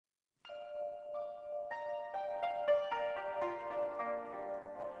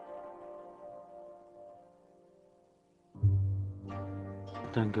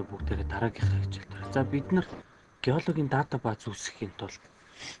Одоо ингээ бүгдээрээ дараагийнхаа хичээлээр. За бид нар геологийн дата бааз үүсгэхийн тулд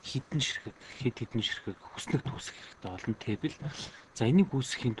хэд хэдэн ширхэг хүснэгт үүсгэх хэрэгтэй олон тэбэл. За энийг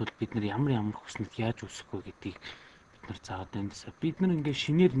үүсгэхийн тулд бид нар ямар хүснэгт яаж үүсгэх вэ гэдгийг бид нар заавал эндээс бид нар ингээ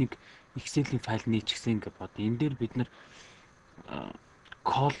шинээр нэг Excel-ийн файл нээчихсэн ингээ бод. Энэ дээр бид нар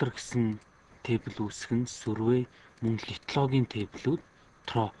color гэсэн тэбэл үүсгэн survey мөн литологийн тэблүүд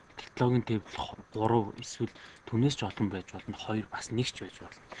литологийн тэбэл 3 эсвэл түүнээс ч олон байж болно, 2 бас нэгч байж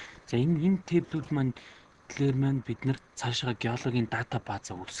болно. За энэ тэблүүд маань бид нар цаашаа геологийн дата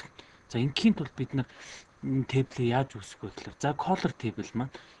баазаа үүсгэх. За ингийн тулд бид нар энэ тэблийг яаж үүсгэх вэ гэхээр за color тэбэл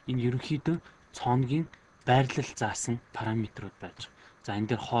маань энэ ерөнхийдөө цооногийн байрлал заасан параметрууд байж байгаа. За энэ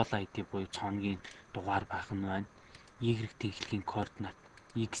дээр хоол ID буюу цооногийн дугаар байх нь байна. Y тэнхлэгийн координат,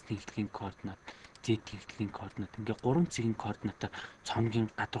 X тэнхлэгийн координат, Z тэнхлэгийн координат ингээ 3 цэгийн координатаар цооногийн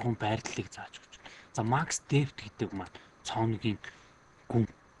гадаргуун байрлалыг зааж өгч байна. За max depth гэдэг маань цооногийн гүн.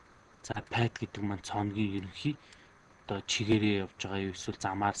 За pad гэдэг маань цооногийн ерөнхий одоо чигээрээ явж байгаа юу эсвэл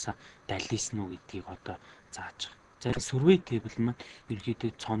замаарсаа далисан уу гэдгийг одоо зааж байгаа. За survey table маань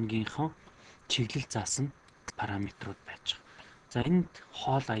ерөнхийдөө цооногийнхоо чиглэл заасан параметрууд байж байгаа. За энд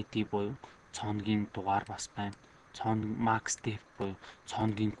хоол ID буюу цооногийн дугаар бас байна. Цооногийн max depth буюу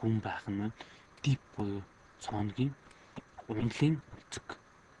цооногийн гүн байх нь байна. Deep буюу цооногийн унлын үзэг.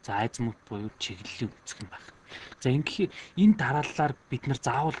 За азимут буюу чиглэлийн үзэг нь байна. За ингэхээр энэ дараалалаар бид нар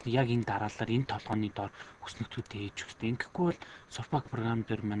заавал яг энэ дараалалаар энэ толгойн доор хүснэгтүүдээ хийж өгсөн. Ингэхгүй бол Surpac програм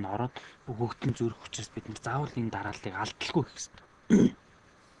дээр маань ороод өгөгдөн зүрх учраас бид нар заавал энэ дарааллыг алдалгүй хийх хэрэгтэй.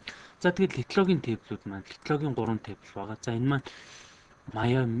 За тэгээд литологийн тэблүүд маань литологийн 3 тэбэл байгаа. За энэ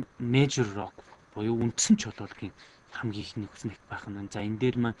маань major rock буюу үндсэн чулуулгийн хамгийн ихний хүснэгт байх нь. За энэ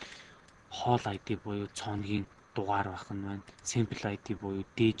дээр маань hall ID буюу цооногийн дугаар байх нь байна. Sample ID буюу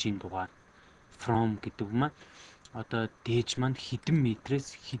дээжийн дугаар. From гэдэг маань одоо дээж маань хэдэн метрээс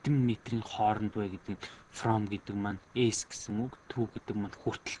хэдэн метрийн хооронд вэ гэдэг from гэдэг маань s гэсэн үг, to гэдэг маань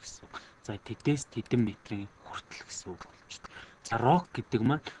хүртэл гэсэн үг. За тэдээс хэдэн метрийн хүртэл гэсэн үг болж байна. За rock гэдэг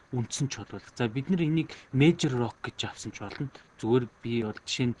маань үндсэн чулуулга. За бид нар энийг major rock гэж авсан ч болно. Зүгээр би бол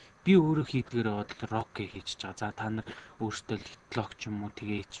жишээ нь би өөрөө хийдгээр бол rock хийж байгаа. За та нар өөртөө литолог ч юм уу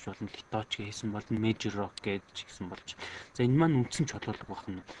тэгээ хийчих болно. Литоч гэсэн бол major rock гэж хэлсэн болж. За энэ маань үндсэн чулуулга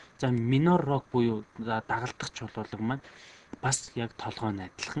байна. За minor rock буюу дагалдах чулуулга маань бас яг толгой нь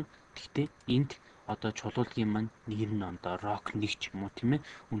адилхан. Гэхдээ энд одоо чулуулгын маань нэр нь ондоо rock 1 ч юм уу тийм ээ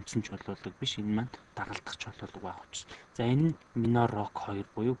үндсэн чулуулга биш, энэ маань дагалдах чулуулга байх учраас. За энэ minor rock 2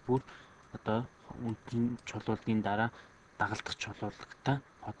 буюу бүр одоо үндсэн чулуулгын дараа дагалдах чулуулгатай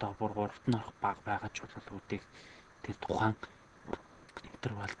одоо бүр 3-т нь орох бага байгаа чулуулгуудыг тэр тухайн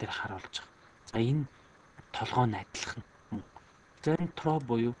интервал дээр харуулж байгаа. За энэ толгой нь адилхан. За энэ tro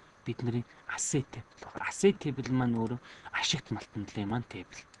буюу бидний asset table. Asset table маань өөрөө ашигт малтанлын маань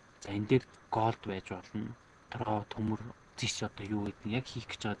table. За энэ дээр gold байж болно. Tro төмөр зис одоо юу гэдэг нь яг хийх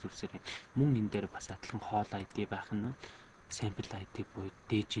гэж байгаа зүйлсээр мөн энэ дээр бас адилхан hall ID байх нь, sample ID буюу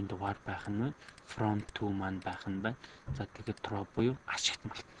дээжийн дугаар байх нь, from to маань байх нь байна. За тэгээд tro буюу ашигт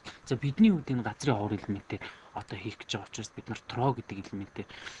малт. За бидний хувьд энэ газрын ховор элементээр одоо хийх гэж байгаа учраас бид нар tro гэдэг элементээр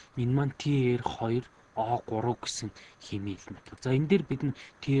энэ маань TR2 O3 гэсэн химийн элемент. За энэ дээр бид нь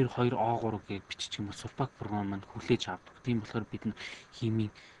TR2 O3 гэж бичих юм бол Surpac програм маань хүлээж авдаг. Тийм болохоор бид нь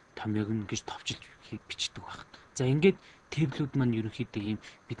химийн томьёог нь гэж товчилж бичдэг байна. За ингээд тэблүүд маань ерөнхийдөө ийм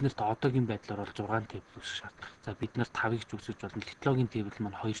биднэрт одоогийн байдлаар бол 6 тэбэл үүсгэх шаардлага. За бид нар 5-ыг ч үүсгэж болно. Литологийн тэбэл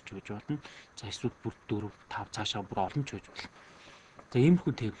маань 2 ч байж болно. За эсвэл бүр 4, 5 цаашаа бүр олон ч байж болно. За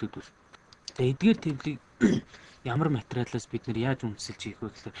иймэрхүү тэблүүд үүс. За эдгээр тэблийг ямар материалаас бид нар яаж үндэслэж хийх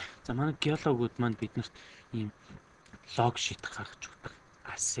вэ гэхээр за манай геологууд маань биднэрт ийм лог шит гаргаж өгдөг.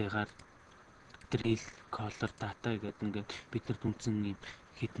 Асегаар drill color data гэдэг ингээд биднэрт үндсэн ийм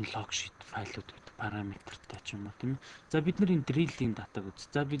хідэн лог шит файлууд гэдэг параметртай ч юм уу тийм ээ. За бид нар энэ drill-ийн датаг үз.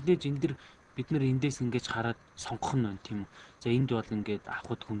 За бид нар эндээс ингэж хараад сонгох нь байна тийм үү. За энд бол ингээд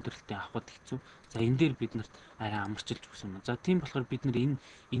авахд хүндрэлтэй авахд хэцүү. За энэ дээр бид нарт арай амарчилж өгсөн байна. За тийм болохоор бид нар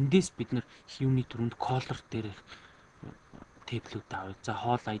эндээс бид нар юуны төрөнд color дээр тэблүүд авъя. За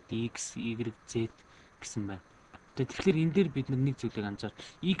hall ID X, Y, Z гэсэн байна. Тэгэхээр энэ дээр бид нар нэг зүйлийг анзаар.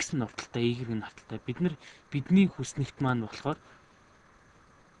 X нь урталтай, Y нь хаталтай. Бидний хүснэгт маань болохоор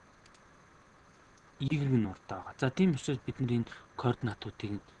Y нь уртаа байгаа. За тийм учраас бид нар энэ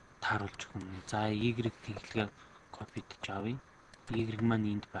координатуудыг тааруулж өгнө. За Y тэнхлэгээ копидж авъя. Y маань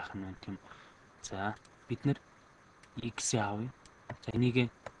энд байх нь байна тийм. За бид нар X-ийг авъя. За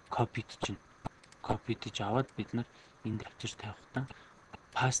энийг копидж аваад бид нар энд авчирч тавихтаа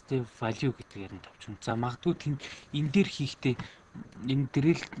positive value гэдгээр нь тавьчихна. За магадгүй энэ дээр хийхдээ энэ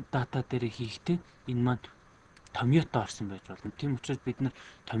drill data дээр хийхдээ энэ маань томьёото орсон байж болно. Тийм учраас бид нар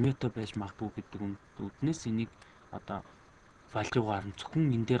томьёото байж магадгүй гэдэг үднээс энийг одоо value-гаар нь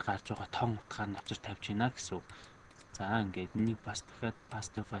зөвхөн энэ дээр гарч байгаа тоон утгаар нь очиж тавьж гинэ гэсэн үг. За ингээд энийг бас дахиад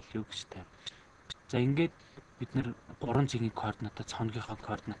passive value гэж тавь. За ингээд бид нэр 3 цагийн координатад цонхныхоо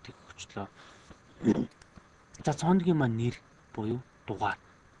координатыг өгчлөө. За цонхны маань нэр буюу дугаар.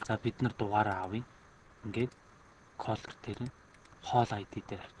 За бид нар дугаараа авъя. Ингээд color дээр нь hall ID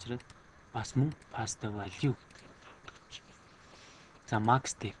дээр авчираад бас мөн passive value. За max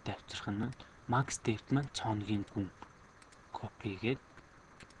depth авчрах нь max depth маань цонхгийн гүн copy гээд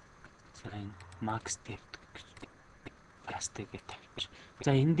за энэ max depth paste гэж тавьчих.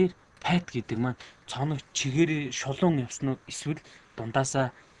 За энэ дээр pat гэдэг маань цоног чигээрээ шулуун явсан уу эсвэл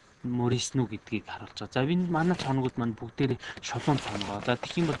дундаасаа мөрийсэн үү гэдгийг харуулж байгаа. За энэ манай цоногуд маань бүгдээрээ шулуун цоногоо. За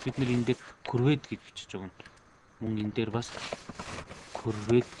тэгэх юм бол бид нэр энэ дээр curved гэж бичиж өгнө. Мөн энэ дээр бас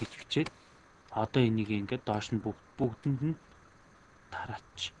curved гэж бичээд одоо энийг ингээд доош нь бүгдэнд нь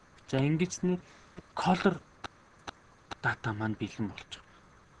тараач. За ингэснээр color data маань бэлэн болж байгаа.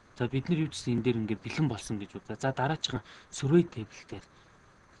 За бид нар юу ч гэсэн энэ дээр ингээд бэлэн болсон гэж үзээ. За дараачихан survey table дээр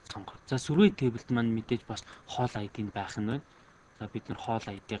сонгоо. За survey table-д маань мэдээж бас hall ID нь байх нь байна. За бид нар hall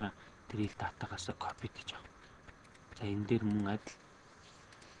ID-га drill data-гаас copy гэж авах. За энэ дээр мөн адил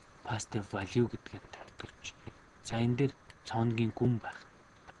passive value гэдгээр тавьдаг. За энэ дээр цонгийн гүн байх.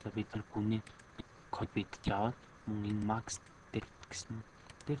 За бид нар гүнийг copy гэж аваад мөн энэ max depth гэсэн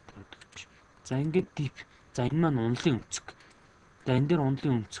дээр тавьдаг. За ингээд deep. За энэ маань унлын өнцөг. За энэ дээр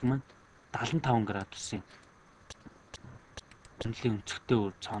унлын өнцөг маань 75 градусын унлын өнцөгтэй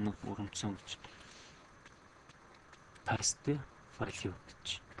цоног өрөмцсөн гэж passive value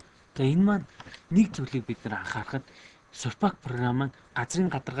гэж. За энэ маань нэг зүйлийг бид нар анхаарахад Surpac програм маань газрын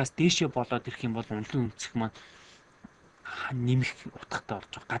гадаргаас дээшээ болоод ирэх юм бол унлын өнцөг маань нэмэх утгатай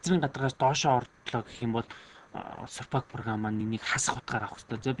болж байгаа. Газрын гадаргаас доошоо ордлоо гэх юм бол Surpac програм маань энийг хасах утгаар авах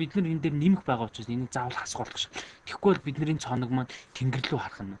хэрэгтэй. За бид нар энэ дээр нэмэх байгаа учраас энийг заавал хасах болох шээ. Тэгэхгүй бол бидний цоног маань тэнгэр рүү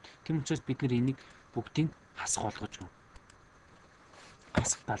харах нь. Тийм учраас бид нар энийг бүгдийг хасах болгож өгнө.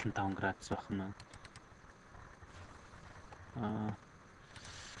 Хасах 75 градус байх нь.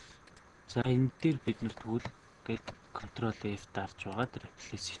 За энэ дээр бид нар тэгвэл гээд Ctrl F дарж байгаа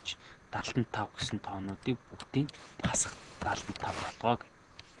replace хийж 75 гэсэн тоонуудыг бүгдийг хасах 75 болгоо.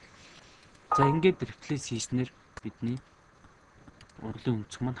 За ингээд replace хийснээр бидний урлагийн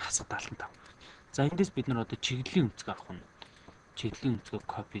өнцөг маань хасах 75. За эндээс бид нар одоо чиглэлийн өнцөг авах нь. Чиглэлийн өнцгөө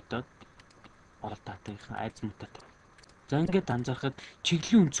copy доод all data-ийн айц мэтэр. За ингээд анзаарахад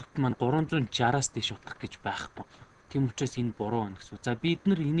чиглэлийн өнцөгт маань 360-аас дээш утгах гэж байхгүй. Тийм учраас энэ буруу байна гэсэн. За бид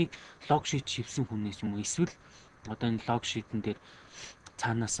нар энийг log sheet шивсэн хүнээс юм уу эсвэл одоо энэ log sheet-эн дээр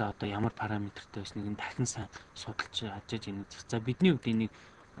цаанаасаа одоо ямар параметртэй байсныг нь дахин сайн судалж хажиж энийг. За бидний хувьд энийг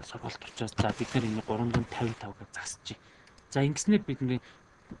сургалт учраас за бид нар энийг 355 гэж засчих. За ингэснээр бидний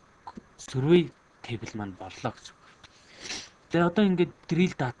survey table маань боллоо гэсэн. Тэгээ одоо ингээд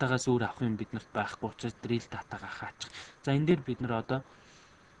drill data-гаас өөр авах юм бид нарт байхгүй учраас drill data-га хаачих. За энэ дээр бид нар одоо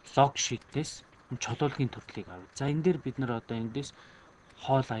log sheet-ээс чулуулгын төрлийг авъя. За энэ дээр бид нар одоо эндээс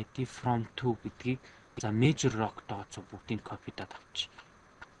hall ID from to гэдгийг за major rock дооцоо бүгдийг copy даад авчих.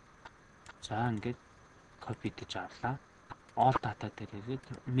 За ингээд copy дэж авлаа. All data дээр ирээд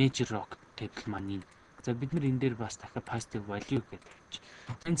major rock table маань. За бид нар энэ дээр бас дахиад passive value гэдэг авчих.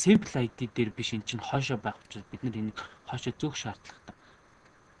 Энэ simple ID дээр биш эн чинь хоошоо байх учраас бид нар энийг хоошоо зөөх шаардлагатай.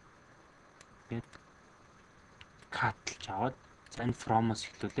 Ингээд cut-лж аваад за энэ from-оос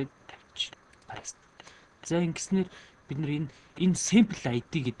эхлүүлээд тавьчих. За ингэснээр бид нар энэ sample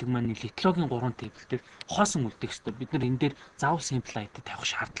ID гэдэг маань литлогийн 3 table дээр хоосон үлдэх хэвээр бид нар энэ дээр заавал sample ID тавих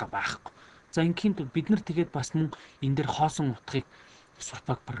шаардлага байхгүй. За ингийн тулд бид нар тэгээд бас мөн энэ дээр хоосон утгыг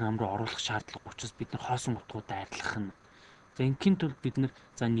Surpac програм руу оруулах шаардлага учраас бид нар хоосон утгуудаа арилгах нь. За ингийн тулд бид нар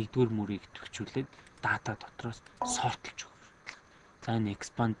за нэгдүгээр мөрийг төвчүүлээд data дотроос sortlж өгөх. За энэ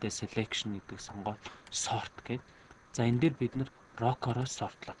expand selection гэдэг сонгоод sort гэдэг. За энэ дээр бид нар rock-ороо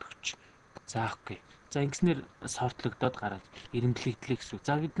sorтлоод өгч. За окей. За ингэснээр сортлогдоод гараад ирэмблэгдлээ гэсэн.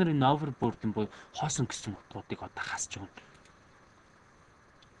 За бид нар энэ overboard-ын буюу хоосон гэсэн утгуудыг одоо хасч өгнө.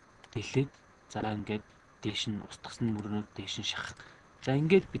 Дэлээд за ингээд дээш нь устгасан мөрнүүд дээш нь шахах. За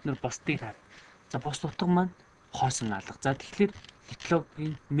ингээд бид нар бусдыг хаа. За бус утга маань хоосон алга. За тэгэхээр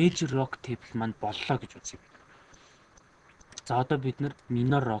литлогийн major rock table маань боллоо гэж үзье. За одоо бид нар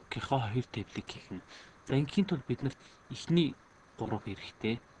minor rock-ийнхоо 2 table-ийг хийх нь. За ингийн тулд бид нар эхний 3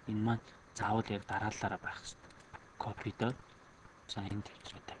 хэрэгтэй. Энэ маань заавал яг дараалалаараа байх хэрэгтэй. Copy доод за энд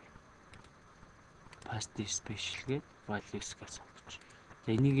тавьчихаа тавь. Paste special гээд values гэж сонгоч. За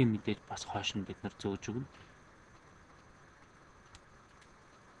энийг мэдээж бас хойш нь бид нар зөөж өгнө.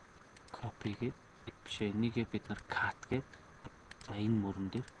 Copy гээд жишээ энийг бид нар cut гэдэг. За энэ мөрөн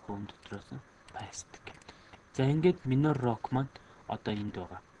дээр хөөм дотроос paste гэдэг. За ингээд minor rock маань одоо энд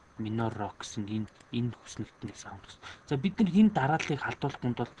байгаа. Minor rock гэсэн энэ хүснэгтнийг саунд. За бид нар энэ дарааллыг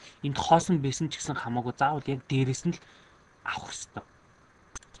халдуулахын тулд энд хоосон байсан ч гэсэн хамаагүй заавал яг дээрэс нь л авах хэрэгтэй.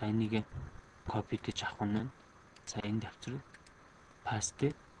 За энийг copy гэж авах нь. За энд авчраа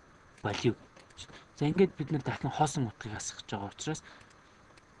paste value. За ингээд бид нар дахин хоосон утгыг асгах гэж байгаа учраас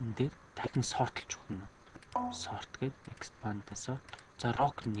энэ дээр дахин sorтлж өгнө. Sort гэдэг expand sort. За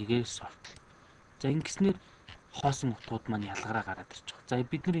rock нэгээр sort. За ингэснээр хоосон утгууд маань ялгараа гараад ирж байгаа. За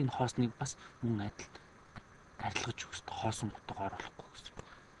бид нар энэ хоосныг бас мөн адил арилгаж өгөх хэрэгтэй. Хоосон утга оруулахгүй гэсэн.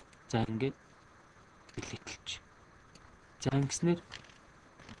 За ингээд delete-лж. За ингэснээр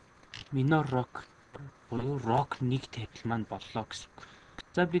minor rock буюу rock 1 table маань боллоо гэсэн.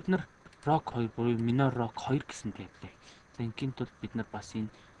 За бид нар rock 2 буюу minor rock 2 гэсэн table. За ингийн тулд бид нар бас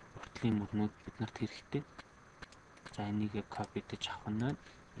энэ уртлын мөрнүүд биднэрт хэрэгтэй. За энийг copy гэж авах нь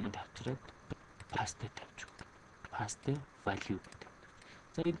энд авчираад paste тавьж өгөх. Paste value гэдэг.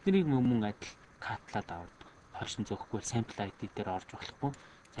 За эднийг мөн адил cut-лаад аваад хойшин зөөхгүй sample ID дээр орж болохгүй.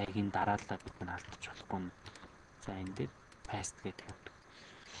 За яг энэ дараалал бид нар алдчих болохгүй. За энэ дээр paste гэдэг явуулдаг.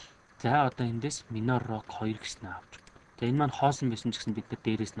 За одоо эндээс minor rock 2 гэснээр авч. За энэ маань хоосон байсан ч гэсэн бид нар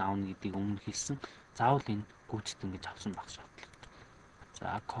дээрээс нь аавна гэдгийг өмнө хэлсэн. Заавал энэ гүйцэд ингэж авсан байх шаардлага.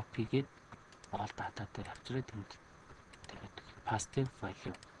 За copy гээд all data дээр авчираад энд paste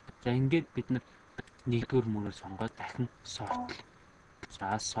value. За ингээд бид нар нэгдүгээр мөрөөр сонгоод дахин sort.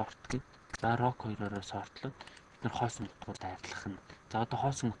 За sort гээд за rock 2-ороо sorтлоод бид нар хоосон утгууд арилгах нь. За одоо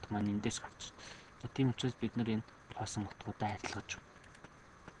хоосон утга маань эндээс гарч. За тийм учраас бид нар энэ хоосон утгуудаа арилгаж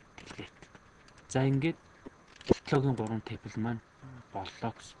delete. За ингээд каталогийн 3 table маань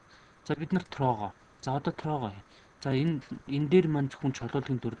боллоо гэсэн. За бид нар throw-го. За одоо throw-го. За энэ дээр маань зөвхөн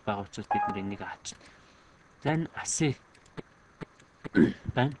чулуулгын төрөл байгаа учраас бид нар энийг аачна. За энэ assay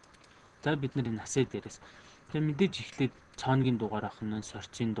байна. За бид нар энэ assay дээрээс тэгээ мэдээж эхлээд цооногийн дугаар авах нь,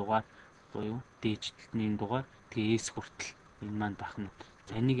 сорцын дугаар буюу дээжлэлтний дугаар, тэгээ S хүртэл энэ маань байх нь.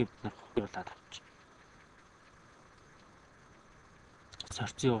 За энийг бид нар хөвлүүлээд авчих.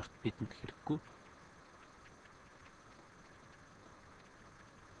 Сорцын урт бидэнд хэрэггүй.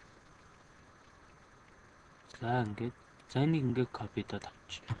 За ингээд за энийг ингээд copy-дод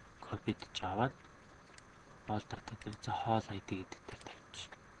авчих. Copy-дж аваад all data дээр за hall ID гэдэг дээр тавьчих.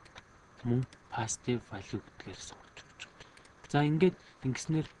 Мөн paste value гэдгээр сонгож өгч. За ингээд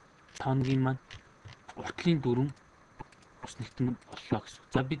ингэснээр тооногийн маань уртлын дүрм хүснэгтэн боллоо гэсэн.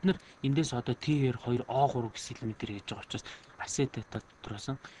 За бид нар эндээс одоо TR2 O3 гэсэн элементээр хийж байгаа учраас asset data дотроос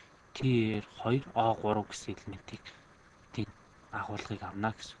TR2 O3 гэсэн элементийг тийм агуулгыг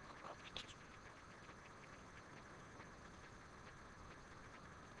авна гэсэн.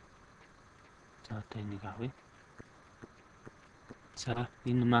 За одоо энийг авъя. За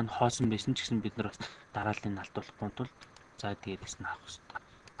энэ маань хоосон байсан ч гэсэн бид нар бас дарааллыг алдуулахгүй тул за дээрээс нь авах хэрэгтэй.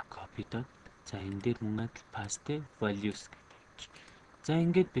 Copy-дод за энэ дээр мөн адил paste values гэж. За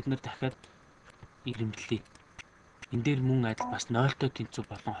ингээд бид нар дахиад ирэмблэе. Энэ дээр мөн адил бас 0-той тэнцүү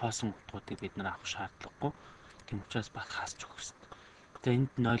болон хоосон утгуудыг бид нар авах шаардлагагүй. Тийм учраас бас хаасч өгөх хэрэгтэй. За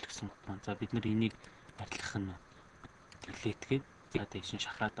энд 0 гэсэн утга. За бид нар энийг арилгах нь delete гээд за дээш нь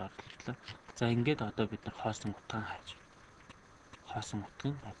шахаад орлоо. За ингээд одоо бид нар хоосон утгаан хайж. Хоосон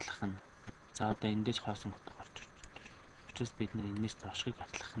утгыг арилгах нь. За одоо эндээс хоосон утга орж ирж байна. Учраас бид нар энэс доошгийг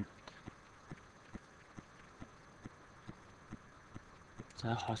арилгах нь.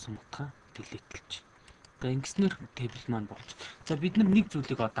 За хоосон утгаа delete-лж. За ингэснээр table маань болж. За бид нар нэг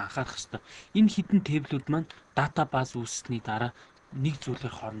зүйлийг одоо анхаарах хэрэгтэй. Энэ хідэн table-үүд маань database үүссэний дараа нэг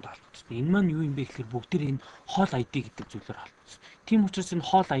зүйлээр хоорондоо холбогдсон. Энэ маань юу юм бэ гэхээр бүгдээр энэ hall ID гэдэг зүйлээр холбогдсон. Тийм учраас энэ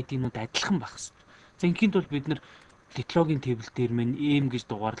hall ID-нууд адилхан байх хэрэгтэй. За инхийн тулд бид нар каталогийн table дээр маань aim гэж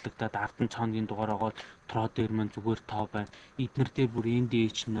дугаарлагдаад ард нь цооногийн дугаар байгаа throw дээр маань зүгээр тоо байна. Эднэр дээр бүр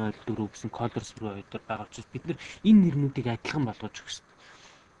NDH04 гэсэн colors руу өдөр байгаа учраас бид нар энэ нэрнүүдийг адилхан болгож өгөх хэрэгтэй.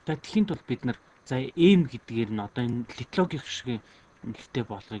 За тэхийн тулд бид нар за aim гэдгээр нь одоо энэ каталогийн шиг нэртэй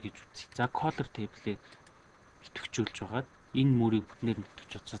болгоё гэж үзье. За color table-ийг идэвхжүүлж байгаад энэ мөрийг бүтнээр нь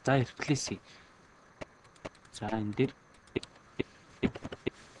идэвхжүүлж. За replace. За энэ дээр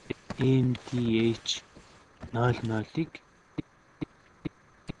MDH 00-ыг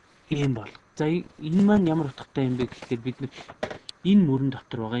aim бол. За энэ маань ямар утгатай юм бэ гэхээр бид нар энэ мөрөн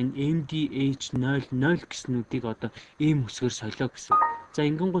дотор байгаа энэ MDH 00 гэснүүдийг одоо aim үсгээр солио гэсэн. За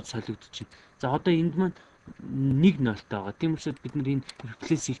ингэнгууд солигдчихэв. За одоо энд маань 1-0-тай байгаа. Тийм учраас бид нар энэ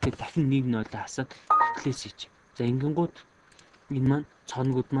replace хийхдээ дахин 1-0-аа хасаад replace хийж. За ингэнгууд энэ маань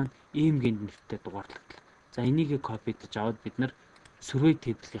цооногуд маань aim гэнэ нэртэй дугаарлагдлаа. За энийг copy гэж аваад бид нар survey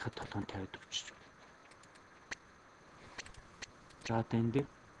table-ийнхаа толгойд тавиад өгч. За одоо энэ дээр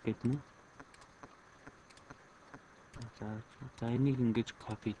гэдэг нь за энийг ингэж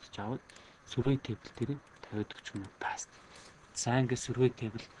copy хийж аваад survey table дээр тавиад өгч юм paste. За ингээд survey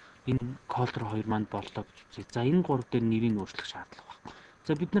table энэ color 2 манд боллоо гэж үзье. За энэ 3 дээр нэрийг өөрчлөх шаардлага байна.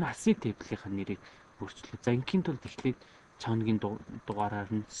 За бид нар asset table-ийн нэрийг өөрчлөлөө. За ингийн тулд эхлээд цооногийн дугаараар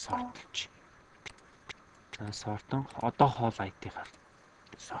нь sortолж. За sort-он одоо хоол ID-гаар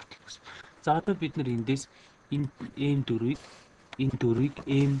sortlох. За одоо бид нар эндээс энэ M4-ийг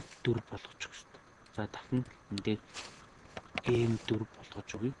M4 болгочих хэрэгтэй. За дахин энэ дээр M4 болгож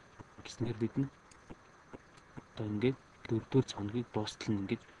өгье. Гэснээр бид нь одоо ингээд 4-р цооногийг дуустал нь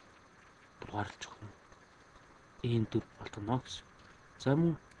ингээд дугаарлаж өгнө. M4 болгоно гэсэн. За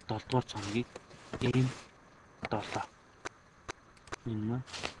мөн 7-р цооногийг M7. Энэ маань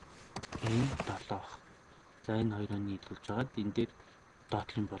M7. За энэ хоёроо нийлүүлж агаад энэ дээр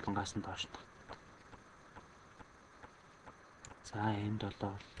доотлын болонгоос нь доош тах. За M7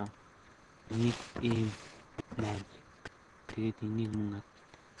 боллоо. Энийг M8. Тэгээд энийг мөн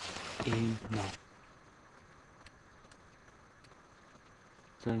M8.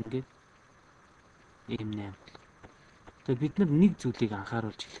 За ингээд M8. За бид нар нэг зүйлийг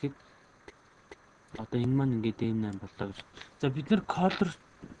анхааруулж хэлэхэд одоо энэ маань ингээд M8 боллоо гэж. За бид нар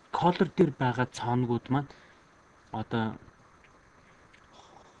color дээр байгаа цооногуд маань одоо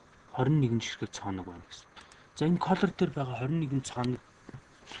 21 ширхэг цооног байна гэсэн. За энэ color дээр байгаа 21 цооног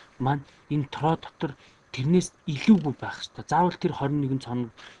маань энэ тро дотор тэрнээс илүүгүй байх хэрэгтэй. Заавал тэр 21 цооног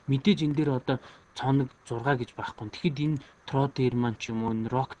мэдээж энэ дээр одоо цооног 6 гэж байхгүй. Тэгэхэд энэ тро дээр маань ч юм уу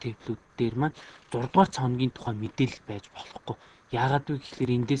энэ rock table-үүд дээр маань 6 дугаар цооногийн тухай мэдээлэл байж болохгүй. Яагаад вэ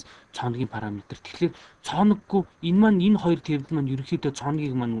гэхээр эндээс цооногийн параметр. Тэгэхээр цооноггүй энэ хоёр table маань ерөнхийдөө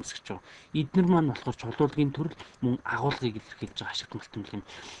цооногийг маань үүсгэж байгаа. Эднэр маань болохоор чулуулгын төрөл мөн агуулгыг илэрхийлж байгаа ашигт малтмал юм.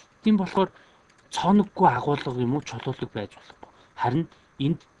 Тийм болохоор цооноггүй агуулга юм уу чулуулга байж болохгүй. Харин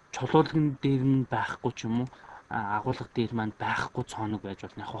энд чулуулган дээр нь байхгүй ч юм уу агуулга дээр маань байхгүй цооног байж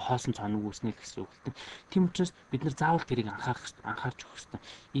болно. Яг хоосон цооног үүснэ гэсэн үг л дээ. Тийм учраас бид нар заавал тэрийг анхаарч өгөх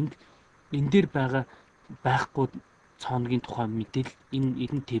хэрэгтэй. Энэ дээр байгаа байхгүй цооногийн тухай мэдээлэл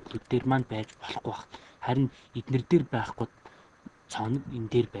энэ тейблүүд дээр маань байж болохгүй байна. Харин эднэр дээр байхгүй цооног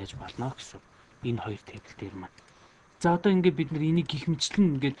энэ дээр байж болно гэсэн. Энэ хоёр тейбл дээр маань. За одоо ингээд бид нар энийг гих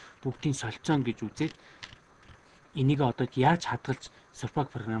мэтчлэн ингээд бүгдийг солилцоон гэж үзээд энийг одоо яаж хадгалж Surpac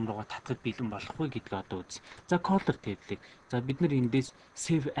програм руугаа татгаж бэлэн болох вэ гэдгээ одоо үз. За color table-ийг. За бид нар эндээс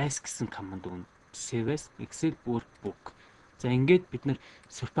save as гэсэн команд өгнө. Save as Excel workbook. За ингээд бид нар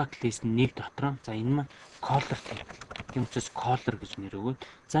Surpac list-ийн нэг дотроо за энэ маань color table. Тийм учраас color гэж нэр өгөөд.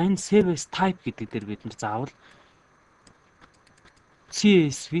 За энэ save as type гэдэг дээр бид нар заавал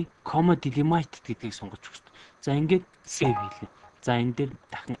CSV delimite гэдгийг сонгож өгөх хэрэгтэй. За ингээд save хийлээ. За энэ дээр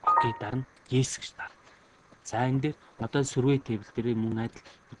дахин OK дарна. Yes гэж дарна. За энэ дээр одоо survey table дээр мөн адил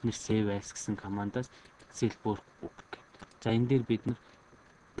бид нэр save as гэсэн командаас Excel workbook гэдэг. За энэ дээр бид нар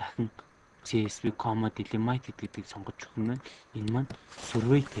дахин CSV delimite гэдгийг сонгож өгөх юм байна. Энэ маань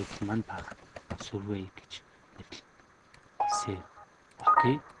survey table маань баг. Survey гэж нэрлэв. Save. OK.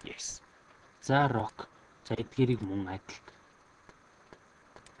 Yes. За rock. За эдгээрийг мөн адил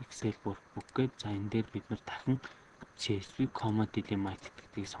Excel workbook гэж. За энэ дээр бид нар дахин CSV delimite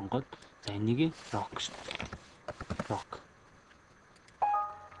гэдгийг сонгоод за энийг rock гэж нэрлэв. Rock.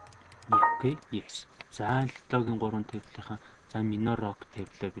 OK. Yes. За логийн 3 тейблийнхэн за minor rock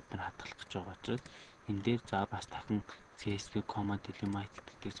table-ийг бид нар хадгалах гэж байгаа учраас энэ дээр за бас дахин CSV delimite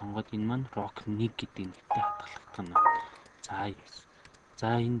гэдгийг сонгоод энэ маань rock 1 гэдэг нэртэй хадгалах юм. За yes. За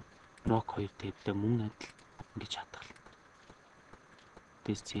энэ rock 2 table мөн адил ингэж хадгална.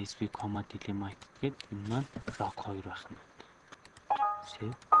 This CSV delimite гэдэг энэ маань rock 2 байх нь.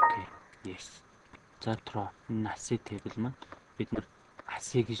 Save. OK. Yes. За tro энэ asset table маань бид нар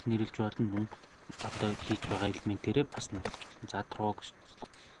asset гэж нэрлэж болно мөн одоо хийж байгаа элементээрээ бас нэрлэж болно. За tro гэж.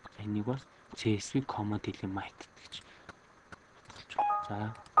 За энийг бас CSV delimite гэж. За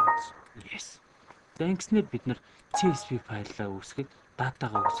yes. За ингэснээр бид нар CSV файлаа үүсгэж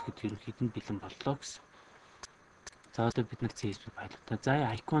датагаа үүсгэхэд ерөнхийд нь бэлэн боллоо гэсэн. За одоо бид нар CSV файлуудаа за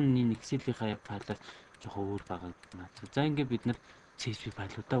icon-ийн Excel-ийнхаа файлаар жоохон өөр байгаа юм байна. За ингээд бид нар CSV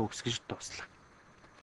файлуудаа үүсгэж дуслаа.